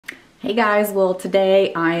Hey guys, well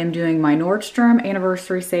today I am doing my Nordstrom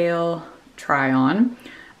anniversary sale try on.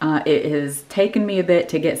 It has taken me a bit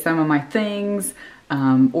to get some of my things.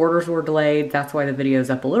 Orders were delayed, that's why the video is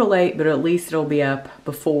up a little late, but at least it'll be up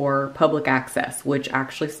before public access, which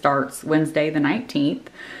actually starts Wednesday the 19th.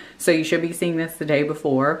 So you should be seeing this the day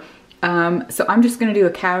before. So I'm just going to do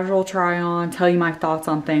a casual try on, tell you my thoughts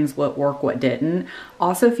on things, what worked, what didn't.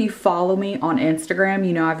 Also, if you follow me on Instagram,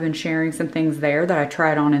 you know I've been sharing some things there that I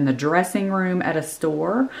tried on in the dressing room at a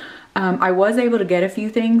store. I was able to get a few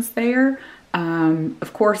things there.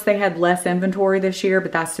 Of course, they had less inventory this year,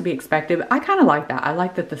 but that's to be expected. But I kind of like that. I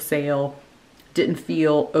like that the sale didn't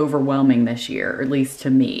feel overwhelming this year, at least to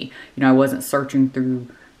me. You know, I wasn't searching through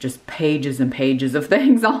just pages and pages of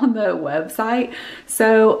things on the website.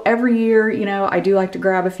 So every year, you know, I do like to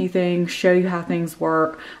grab a few things, show you how things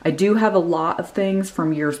work. I do have a lot of things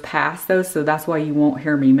from years past though, so that's why you won't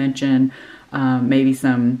hear me mention maybe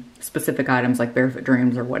some specific items like Barefoot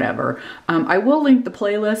Dreams or whatever. I will link the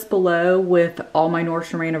playlist below with all my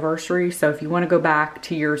Nordstrom anniversary, so if you want to go back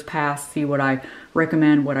to years past, see what I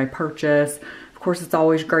recommend, what I purchase. Of course, it's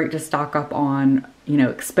always great to stock up on, you know,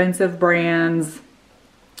 expensive brands,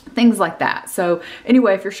 things like that. So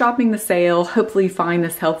anyway, if you're shopping the sale, hopefully you find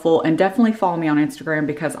this helpful, and definitely follow me on Instagram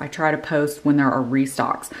because I try to post when there are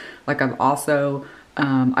restocks. Like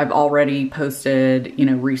I've already posted, you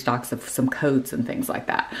know, restocks of some coats and things like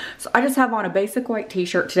that. So I just have on a basic white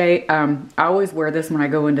t-shirt today. I always wear this when I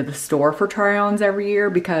go into the store for try-ons every year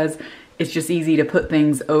because it's just easy to put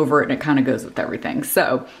things over it and it kind of goes with everything.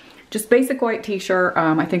 So just basic white t-shirt.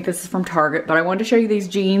 I think this is from Target, but I wanted to show you these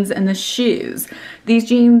jeans and the shoes. These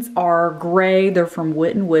jeans are gray. They're from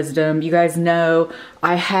Wit and Wisdom. You guys know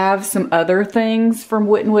I have some other things from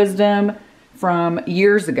Wit and Wisdom from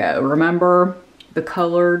years ago. Remember the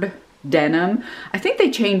colored denim? I think they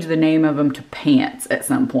changed the name of them to pants at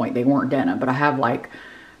some point. They weren't denim, but I have like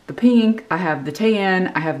the pink, I have the tan,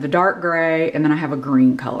 I have the dark gray, and then I have a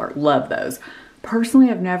green color. Love those. Personally,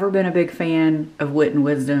 I've never been a big fan of Wit and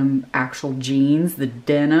Wisdom actual jeans, the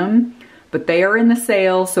denim, but they are in the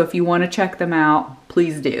sale, so if you want to check them out,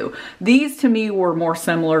 please do. These to me were more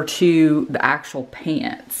similar to the actual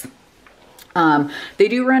pants. They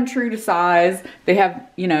do run true to size. They have,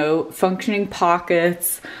 you know, functioning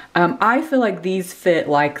pockets. I feel like these fit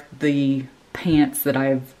like the pants that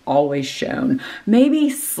I've always shown. Maybe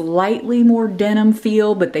slightly more denim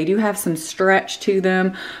feel, but they do have some stretch to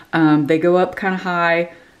them. They go up kind of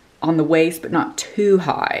high on the waist, but not too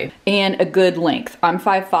high. And a good length. I'm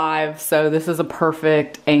 5'5", so this is a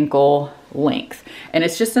perfect ankle length. And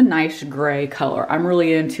it's just a nice gray color. I'm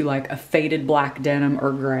really into like a faded black denim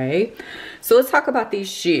or gray. So let's talk about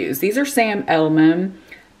these shoes. These are Sam Edelman.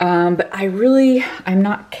 But I'm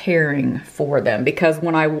not caring for them because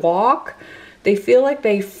when I walk, they feel like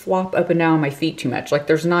they flop up and down my feet too much. Like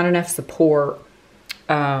there's not enough support,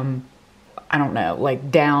 I don't know,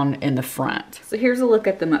 like down in the front. So here's a look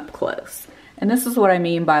at them up close. And this is what I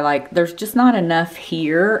mean by like, there's just not enough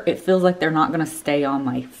here. It feels like they're not gonna stay on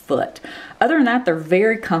my foot. Other than that, they're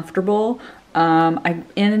very comfortable. I'm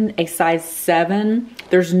in a size 7.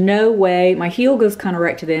 There's no way, my heel goes kind of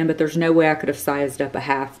right to the end, but there's no way I could have sized up a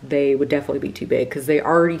half. They would definitely be too big because they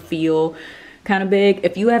already feel kind of big.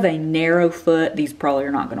 If you have a narrow foot, these probably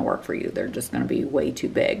are not going to work for you. They're just going to be way too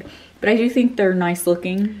big. But I do think they're nice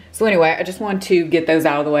looking. So anyway, I just wanted to get those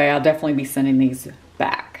out of the way. I'll definitely be sending these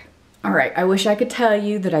back. All right, I wish I could tell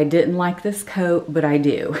you that I didn't like this coat, but I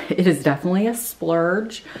do. It is definitely a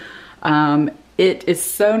splurge. It is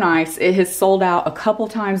so nice. It has sold out a couple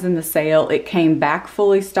times in the sale. It came back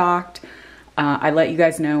fully stocked. I let you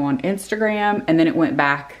guys know on Instagram, and then it went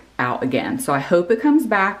back out again. So I hope it comes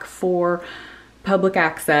back for public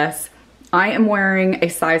access. I am wearing a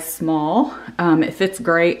size small. It fits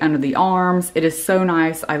great under the arms. It is so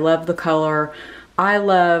nice. I love the color. I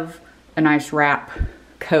love a nice wrap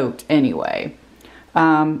coat anyway.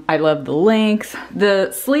 I love the length.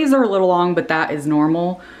 The sleeves are a little long, but that is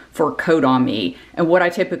normal for a coat on me. And what I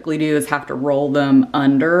typically do is have to roll them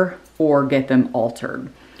under or get them altered.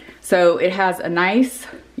 So it has a nice,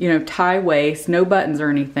 you know, tie waist, no buttons or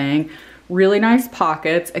anything. Really nice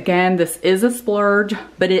pockets. Again, this is a splurge,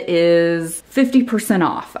 but it is 50%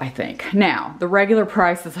 off, I think. Now, the regular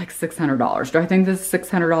price is like $600. Do I think this is a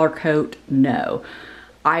 $600 coat? No.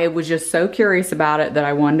 I was just so curious about it that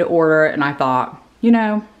I wanted to order it, and I thought, you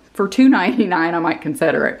know, for $2.99, I might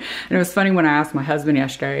consider it. And it was funny when I asked my husband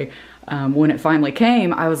yesterday, when it finally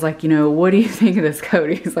came, I was like, you know, what do you think of this coat?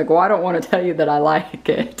 He's like, well, I don't want to tell you that I like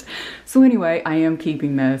it. So anyway, I am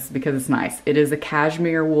keeping this because it's nice. It is a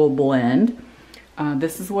cashmere wool blend.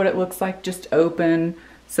 This is what it looks like, just open.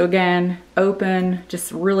 So again, open, just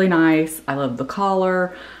really nice. I love the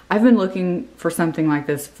collar. I've been looking for something like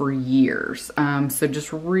this for years. So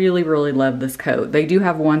just really, really love this coat. They do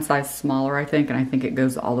have one size smaller, I think, and I think it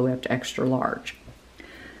goes all the way up to extra large.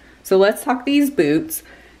 So let's talk these boots.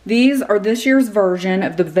 These are this year's version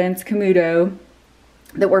of the Vince Camuto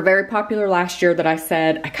that were very popular last year that I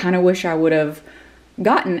said I kind of wish I would have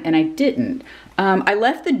gotten and I didn't. I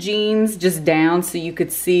left the jeans just down so you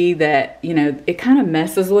could see that, you know, it kind of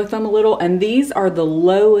messes with them a little, and these are the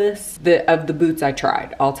lowest of the boots I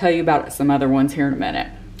tried. I'll tell you about some other ones here in a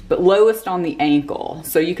minute, but lowest on the ankle.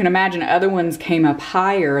 So you can imagine other ones came up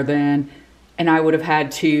higher than, and I would have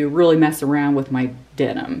had to really mess around with my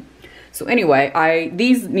denim. So anyway,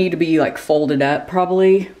 these need to be like folded up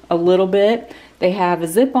probably a little bit. They have a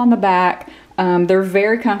zip on the back. They're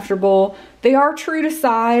very comfortable. They are true to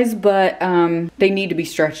size, but they need to be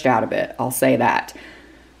stretched out a bit. I'll say that.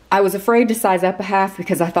 I was afraid to size up a half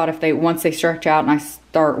because I thought if once they stretch out and I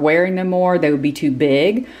start wearing them more, they would be too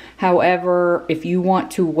big. However, if you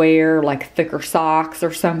want to wear like thicker socks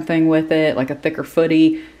or something with it, like a thicker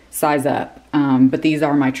footy, size up. But these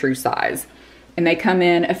are my true size. And they come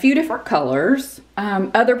in a few different colors.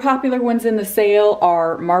 Other popular ones in the sale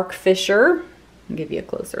are Mark Fisher. I'll give you a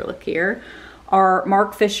closer look here. Are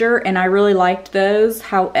Mark Fisher, and I really liked those.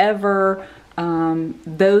 However,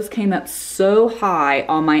 those came up so high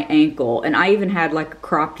on my ankle, and I even had like a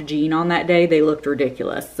cropped jean on that day. They looked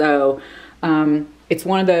ridiculous. So it's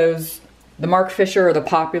one of those, the Mark Fisher are the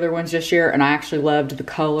popular ones this year, and I actually loved the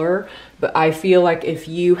color. But I feel like if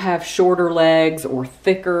you have shorter legs or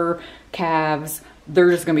thicker calves, they're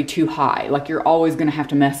just gonna be too high. Like you're always gonna have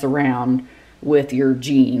to mess around with your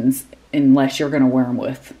jeans unless you're gonna wear them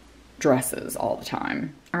with dresses all the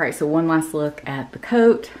time. All right, so one last look at the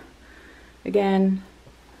coat. Again,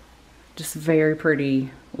 just very pretty.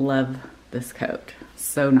 Love this coat.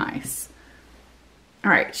 So nice. All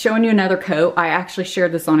right, showing you another coat. I actually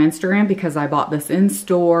shared this on Instagram because I bought this in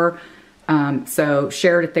store. So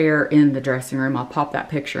shared it there in the dressing room. I'll pop that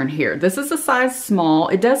picture in here. This is a size small.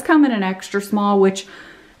 It does come in an extra small, which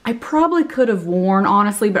I probably could have worn,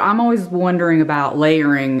 honestly, but I'm always wondering about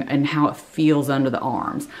layering and how it feels under the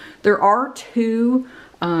arms. There are two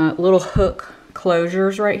little hook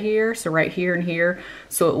closures right here. So right here and here.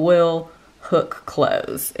 So it will hook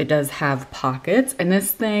close. It does have pockets, and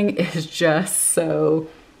this thing is just so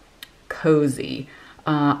cozy.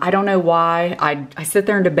 I don't know why. I sit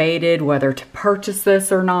there and debated whether to purchase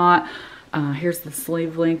this or not. Here's the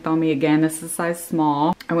sleeve length on me again. This is size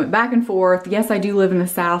small. I went back and forth. Yes, I do live in the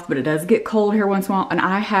South, but it does get cold here once in a while, and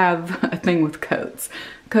I have a thing with coats.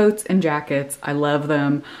 Coats and jackets. I love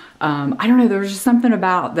them. I don't know, there was just something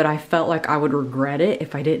about that I felt like I would regret it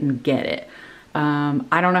if I didn't get it.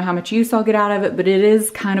 I don't know how much use I'll get out of it, but it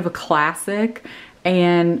is kind of a classic,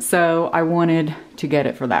 and so I wanted to get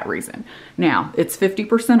it for that reason. Now, it's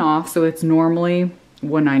 50% off, so it's normally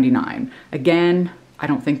 $199. Again, I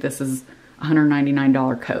don't think this is a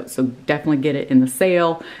 $199 coat, so definitely get it in the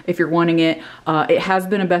sale if you're wanting it. It has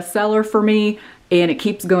been a bestseller for me, and it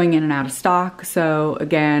keeps going in and out of stock. So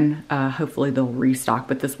again, hopefully they'll restock,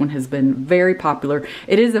 but this one has been very popular.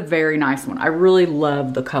 It is a very nice one. I really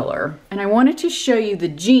love the color. And I wanted to show you the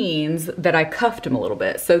jeans that I cuffed them a little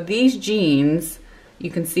bit. So these jeans,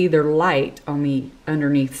 you can see they're light on the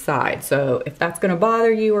underneath side. So if that's gonna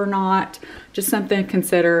bother you or not, just something to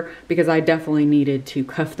consider, because I definitely needed to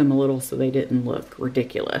cuff them a little so they didn't look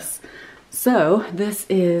ridiculous. So this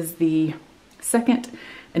is the second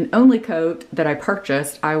and only coat that I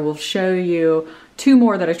purchased. I will show you two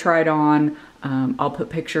more that I tried on. I'll put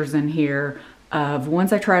pictures in here of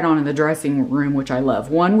ones I tried on in the dressing room, which I love.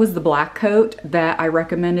 One was the black coat that I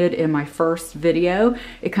recommended in my first video.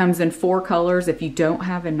 It comes in 4 colors if you don't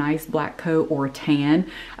have a nice black coat or a tan.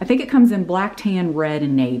 I think it comes in black, tan, red,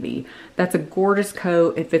 and navy. That's a gorgeous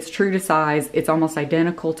coat. If it's true to size, it's almost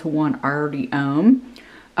identical to one I already own.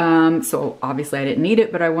 So obviously I didn't need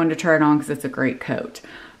it, but I wanted to try it on because it's a great coat.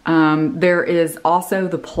 There is also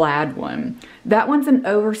the plaid one. That one's an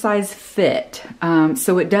oversized fit.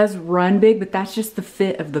 So it does run big, but that's just the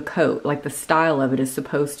fit of the coat. Like the style of it is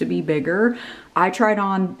supposed to be bigger. I tried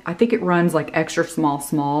on, I think it runs like extra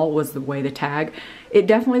small was the way the tag. It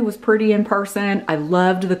definitely was pretty in person. I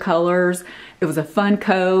loved the colors. It was a fun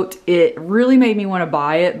coat. It really made me want to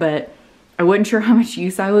buy it, but I wasn't sure how much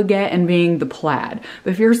use I would get in being the plaid.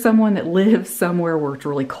 But if you're someone that lives somewhere where it's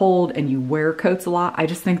really cold and you wear coats a lot, I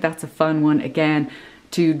just think that's a fun one, again,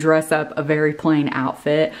 to dress up a very plain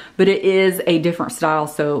outfit. But it is a different style,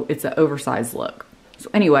 so it's an oversized look. So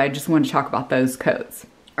anyway, I just wanted to talk about those coats.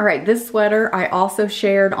 All right, this sweater I also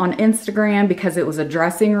shared on Instagram because it was a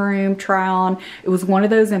dressing room try on. It was one of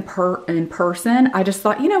those in person. I just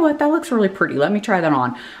thought, you know what, that looks really pretty. Let me try that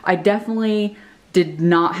on. I definitely did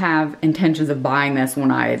not have intentions of buying this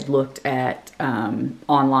when I looked at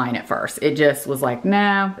online at first. It just was like,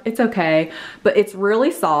 nah, it's okay. But it's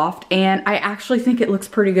really soft and I actually think it looks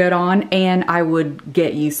pretty good on and I would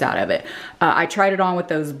get use out of it. I tried it on with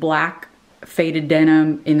those black faded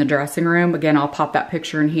denim in the dressing room. Again, I'll pop that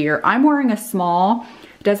picture in here. I'm wearing a small.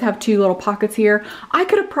 It does have two little pockets here. I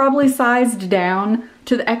could have probably sized down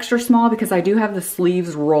to the extra small because I do have the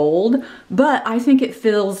sleeves rolled, but I think it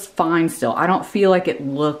feels fine still. I don't feel like it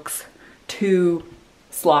looks too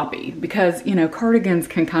sloppy because, you know, cardigans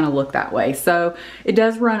can kind of look that way. So it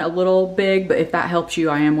does run a little big, but if that helps you,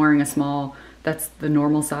 I am wearing a small. That's the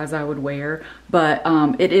normal size I would wear, but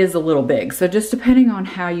it is a little big. So just depending on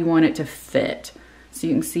how you want it to fit. So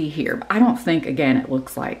you can see here, but I don't think, again, it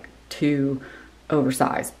looks like too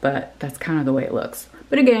oversized, but that's kind of the way it looks.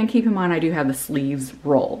 But again, keep in mind, I do have the sleeves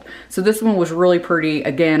rolled. So this one was really pretty.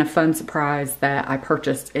 Again, a fun surprise that I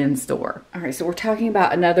purchased in store. All right, so we're talking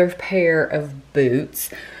about another pair of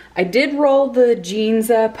boots. I did roll the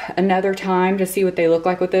jeans up another time to see what they look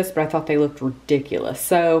like with this, but I thought they looked ridiculous.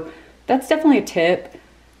 So that's definitely a tip.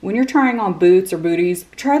 When you're trying on boots or booties,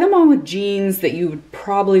 try them on with jeans that you would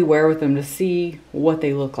probably wear with them to see what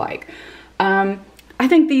they look like. I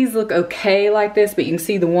think these look okay like this, but you can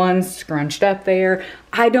see the ones scrunched up there.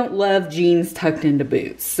 I don't love jeans tucked into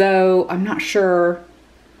boots, so I'm not sure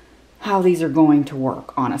how these are going to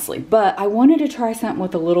work, honestly. But I wanted to try something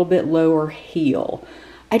with a little bit lower heel.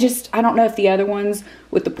 I don't know if the other ones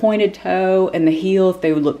with the pointed toe and the heel, if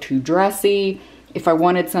they would look too dressy, if I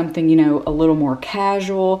wanted something, you know, a little more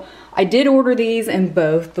casual. I did order these in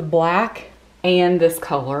both the black and this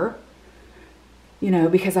color. You know,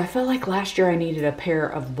 because I felt like last year I needed a pair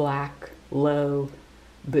of black low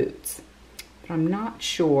boots. But I'm not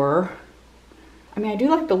sure. I mean, I do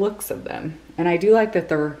like the looks of them. And I do like that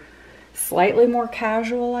they're slightly more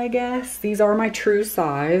casual, I guess. These are my true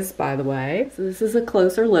size, by the way. So this is a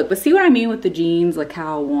closer look. But see what I mean with the jeans, like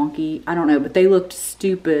how wonky? I don't know, but they looked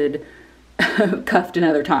stupid cuffed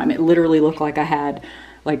another time. It literally looked like I had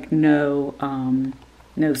like no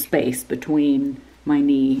space between my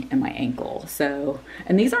knee and my ankle. So,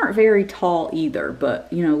 and these aren't very tall either,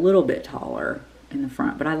 but you know, a little bit taller in the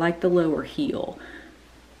front, but I like the lower heel.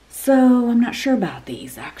 So I'm not sure about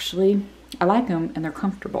these actually. I like them and they're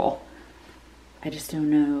comfortable. I just don't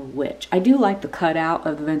know which. I do like the cutout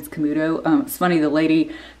of the Vince Camuto. It's funny, the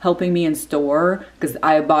lady helping me in store, because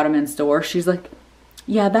I bought them in store, she's like,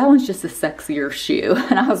 yeah, that one's just a sexier shoe.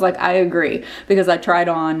 And I was like, I agree, because I tried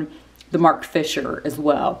on the Mark Fisher as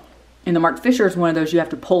well. And the Mark Fisher is one of those you have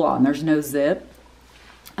to pull on. There's no zip,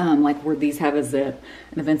 like where these have a zip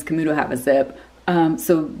and the Vince Camuto have a zip.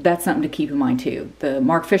 So that's something to keep in mind too. The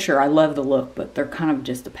Mark Fisher, I love the look, but they're kind of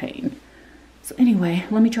just a pain. So anyway,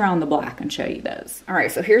 let me try on the black and show you those. All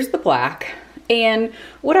right, so here's the black. And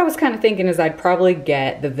what I was kind of thinking is I'd probably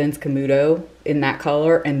get the Vince Camuto in that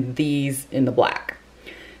color and these in the black.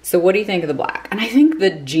 So what do you think of the black? And I think the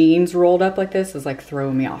jeans rolled up like this is like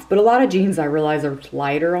throwing me off. But a lot of jeans I realize are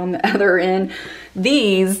lighter on the other end.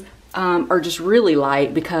 These are just really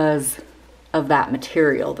light because of that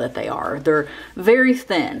material that they are. They're very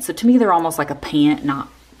thin. So to me, they're almost like a pant, not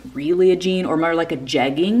really a jean, or more like a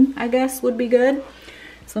jegging, I guess would be good.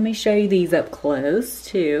 So let me show you these up close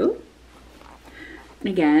too. And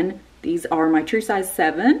again, these are my true size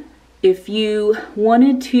 7. If you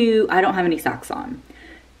wanted to, I don't have any socks on.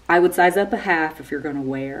 I would size up a half if you're gonna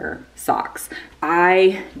wear socks.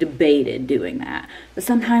 I debated doing that, but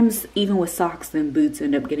sometimes even with socks, then boots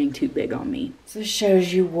end up getting too big on me. So this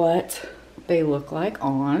shows you what they look like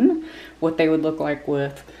on, what they would look like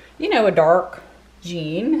with, you know, a dark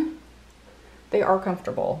jean. They are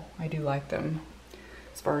comfortable. I do like them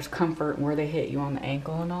as far as comfort and where they hit you on the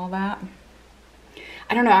ankle and all that.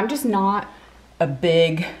 I don't know, I'm just not a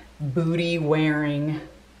big booty wearing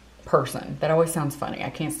person. That always sounds funny.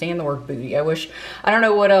 I can't stand the word booty. I don't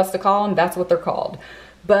know what else to call them. That's what they're called.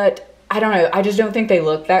 But I don't know. I just don't think they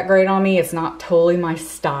look that great on me. It's not totally my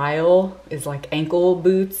style. Is like ankle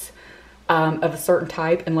boots of a certain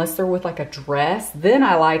type, unless they're with like a dress, then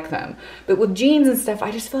I like them. But with jeans and stuff, I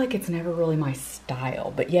just feel like it's never really my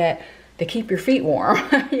style. But yet they keep your feet warm.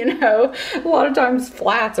 You know, a lot of times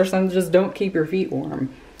flats or something just don't keep your feet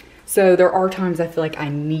warm. So there are times I feel like I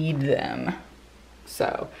need them.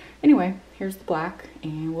 So anyway, here's the black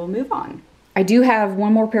and we'll move on. I do have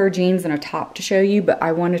one more pair of jeans and a top to show you, but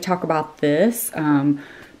I want to talk about this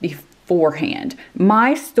before beforehand.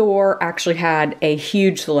 My store actually had a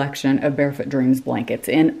huge selection of Barefoot Dreams blankets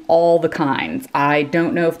in all the kinds. I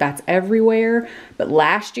don't know if that's everywhere, but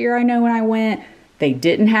last year I know when I went, they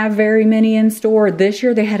didn't have very many in store. This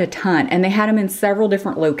year they had a ton, and they had them in several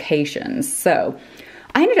different locations. So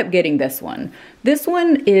I ended up getting this one. This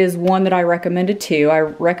one is one that I recommended too. I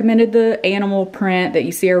recommended the animal print that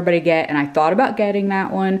you see everybody get, and I thought about getting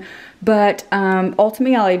that one, but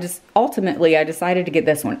ultimately I decided to get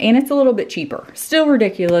this one, and it's a little bit cheaper. Still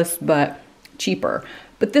ridiculous, but cheaper.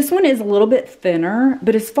 But this one is a little bit thinner,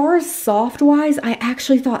 but as far as soft-wise, I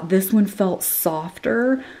actually thought this one felt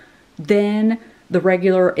softer than the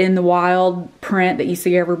regular In the Wild print that you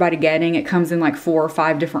see everybody getting. It comes in like 4 or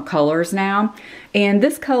 5 different colors now. And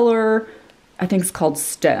this color, I think it's called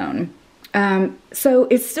Stone. So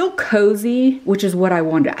it's still cozy, which is what I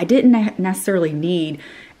wanted. I didn't necessarily need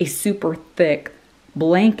a super thick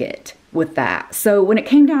blanket with that. So when it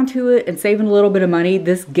came down to it and saving a little bit of money,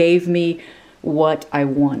 this gave me what I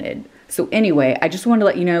wanted. So anyway, I just wanted to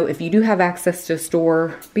let you know, if you do have access to a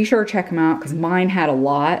store, be sure to check them out, because mine had a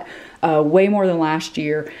lot, way more than last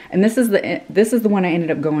year. And this is the one I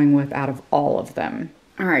ended up going with out of all of them.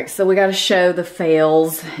 All right, so we got to show the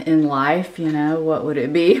fails in life. You know, what would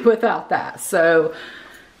it be without that? So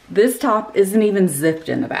this top isn't even zipped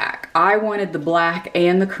in the back. I wanted the black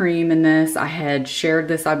and the cream in this. I had shared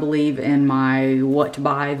this, I believe, in my what to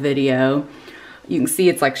buy video. You can see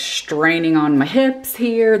it's like straining on my hips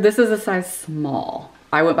here. This is a size small.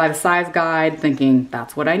 I went by the size guide thinking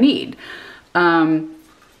that's what I need.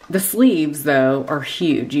 The sleeves though are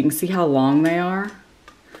huge. You can see how long they are.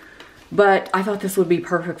 But I thought this would be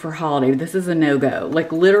perfect for holiday. This is a no-go.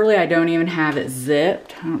 Like literally I don't even have it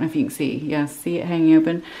zipped. I don't know if you can see. Yeah, see it hanging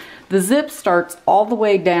open? The zip starts all the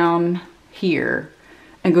way down here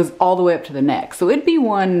and goes all the way up to the neck. So it'd be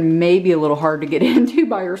one maybe a little hard to get into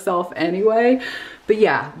by yourself anyway. But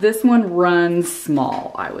yeah, this one runs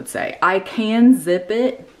small, I would say. I can zip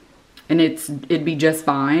it and it'd be just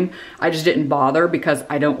fine. I just didn't bother because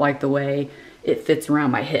I don't like the way it fits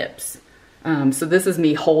around my hips. So this is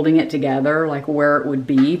me holding it together like where it would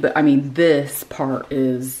be. But I mean, this part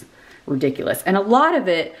is ridiculous. And a lot of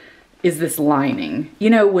it is this lining. You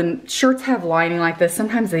know, when shirts have lining like this,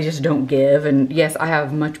 sometimes they just don't give. And yes, I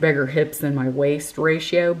have much bigger hips than my waist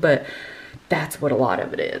ratio, but that's what a lot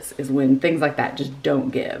of it is when things like that just don't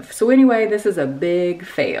give. So anyway, this is a big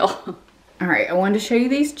fail. All right, I wanted to show you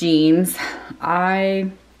these jeans. I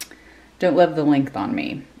don't love the length on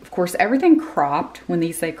me. Of course, everything cropped. When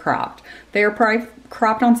these say cropped, they are probably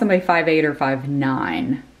cropped on somebody 5'8" or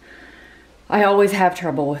 5'9". I always have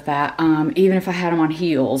trouble with that, even if I had them on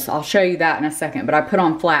heels. I'll show you that in a second, but I put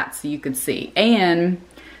on flats so you could see. And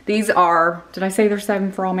these are, did I say they're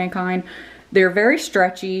 7 for All Mankind? They're very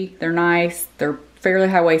stretchy, they're nice, they're fairly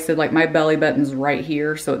high-waisted, like my belly button's right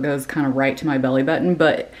here, so it goes kind of right to my belly button,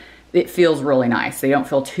 but it feels really nice. They don't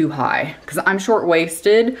feel too high, because I'm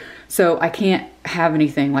short-waisted, so I can't have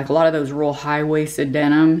anything, like a lot of those real high-waisted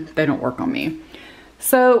denim, they don't work on me.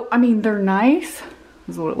 So, I mean, they're nice,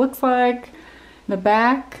 this is what it looks like. The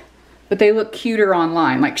back, but they look cuter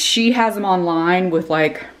online. Like she has them online with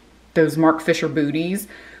like those Mark Fisher booties,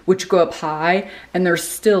 which go up high, and there's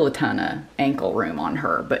still a ton of ankle room on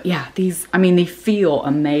her. But yeah, these, I mean, they feel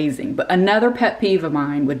amazing. But another pet peeve of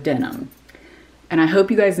mine with denim, and I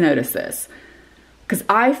hope you guys notice this, because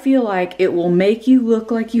I feel like it will make you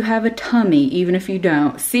look like you have a tummy even if you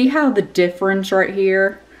don't. See how the difference right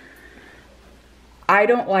here? I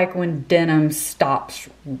don't like when denim stops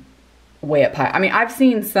way up high. I mean, I've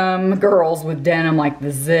seen some girls with denim like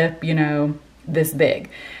the zip, you know, this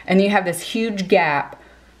big. And you have this huge gap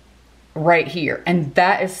right here. And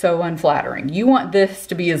that is so unflattering. You want this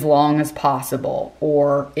to be as long as possible,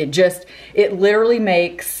 or it literally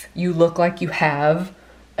makes you look like you have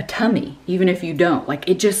a tummy, even if you don't. Like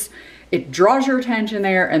it draws your attention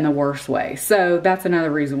there in the worst way. So that's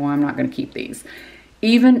another reason why I'm not going to keep these.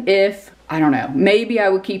 Even if, I don't know, maybe I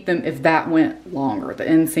would keep them if that went longer. The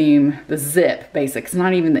inseam, the zip, basic, it's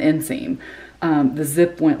not even the inseam. The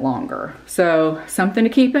zip went longer. So something to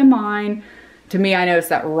keep in mind. To me, I noticed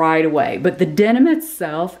that right away. But the denim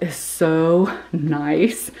itself is so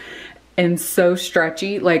nice and so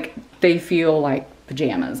stretchy. Like they feel like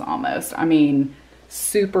pajamas almost. I mean,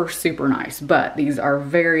 super, super nice. But these are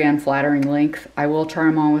very unflattering length. I will try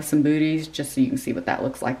them on with some booties just so you can see what that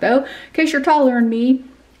looks like though. In case you're taller than me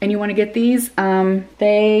and you want to get these,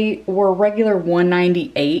 they were regular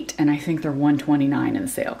 $198 and I think they're $129 in the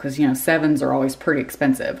sale, because you know 7s are always pretty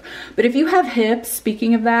expensive. But if you have hips,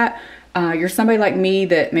 speaking of that, you're somebody like me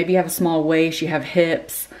that maybe you have a small waist, you have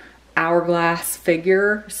hips, hourglass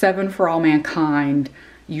figure, 7 for All Mankind,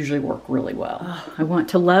 usually work really well. Oh, I want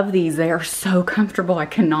to love these. They are so comfortable. I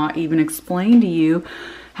cannot even explain to you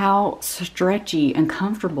how stretchy and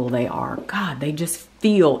comfortable they are. God, they just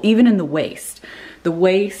feel, even in the waist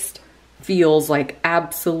feels like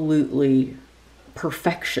absolutely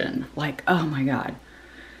perfection. Like, oh my God.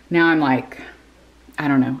 Now I'm like, I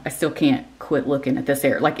don't know. I still can't quit looking at this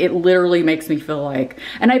hair. Like, it literally makes me feel like,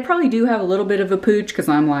 and I probably do have a little bit of a pooch because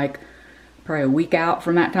I'm like probably a week out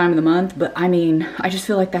from that time of the month. But I mean, I just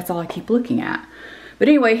feel like that's all I keep looking at. But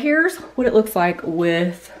anyway, here's what it looks like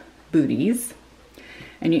with booties.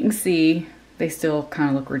 And you can see they still kind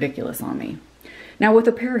of look ridiculous on me. Now with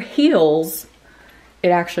a pair of heels, it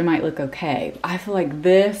actually might look okay. I feel like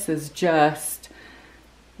this is just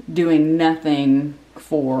doing nothing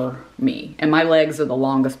for me. And my legs are the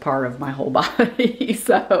longest part of my whole body.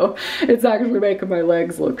 So it's actually making my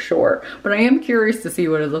legs look short. But I am curious to see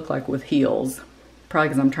what it look like with heels. Probably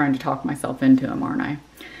because I'm trying to talk myself into them, aren't I?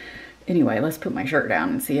 Anyway, let's put my shirt down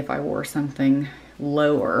and see if I wore something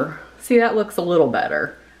lower. See, that looks a little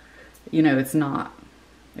better. You know, it's not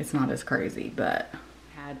as crazy, but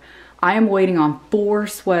I am waiting on 4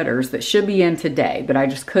 sweaters that should be in today, but I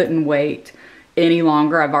just couldn't wait any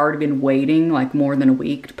longer. I've already been waiting like more than a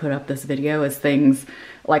week to put up this video as things,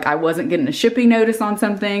 like I wasn't getting a shipping notice on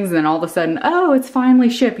some things, and then all of a sudden, oh, it's finally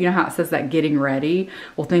shipped. You know how it says that getting ready?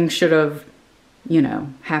 Well, things should have, you know,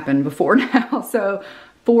 happened before now. So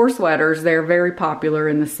 4 sweaters, they're very popular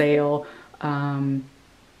in the sale.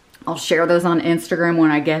 I'll share those on Instagram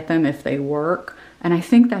when I get them if they work. And I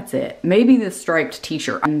think that's it. Maybe the striped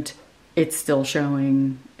t-shirt, and it's still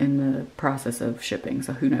showing in the process of shipping.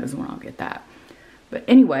 So who knows when I'll get that. But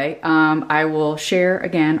anyway, I will share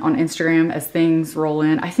again on Instagram as things roll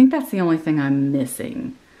in. I think that's the only thing I'm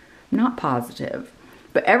missing. I'm not positive.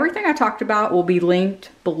 But everything I talked about will be linked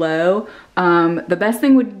below. The best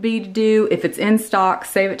thing would be to do, if it's in stock,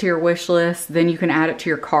 save it to your wish list. Then you can add it to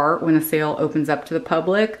your cart when the sale opens up to the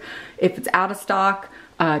public. If it's out of stock,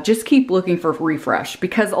 just keep looking for refresh,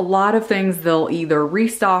 because a lot of things they'll either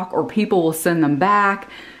restock or people will send them back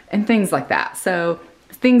and things like that. So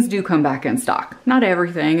things do come back in stock. Not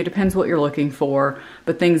everything, it depends what you're looking for,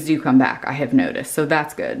 but things do come back, I have noticed, so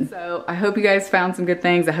that's good. So I hope you guys found some good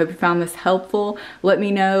things. I hope you found this helpful. Let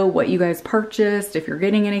me know what you guys purchased, if you're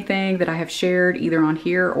getting anything that I have shared either on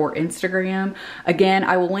here or Instagram. Again,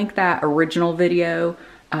 I will link that original video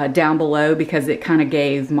down below because it kind of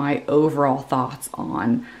gave my overall thoughts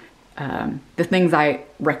on the things I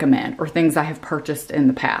recommend or things I have purchased in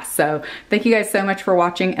the past. So thank you guys so much for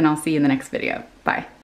watching, and I'll see you in the next video. Bye.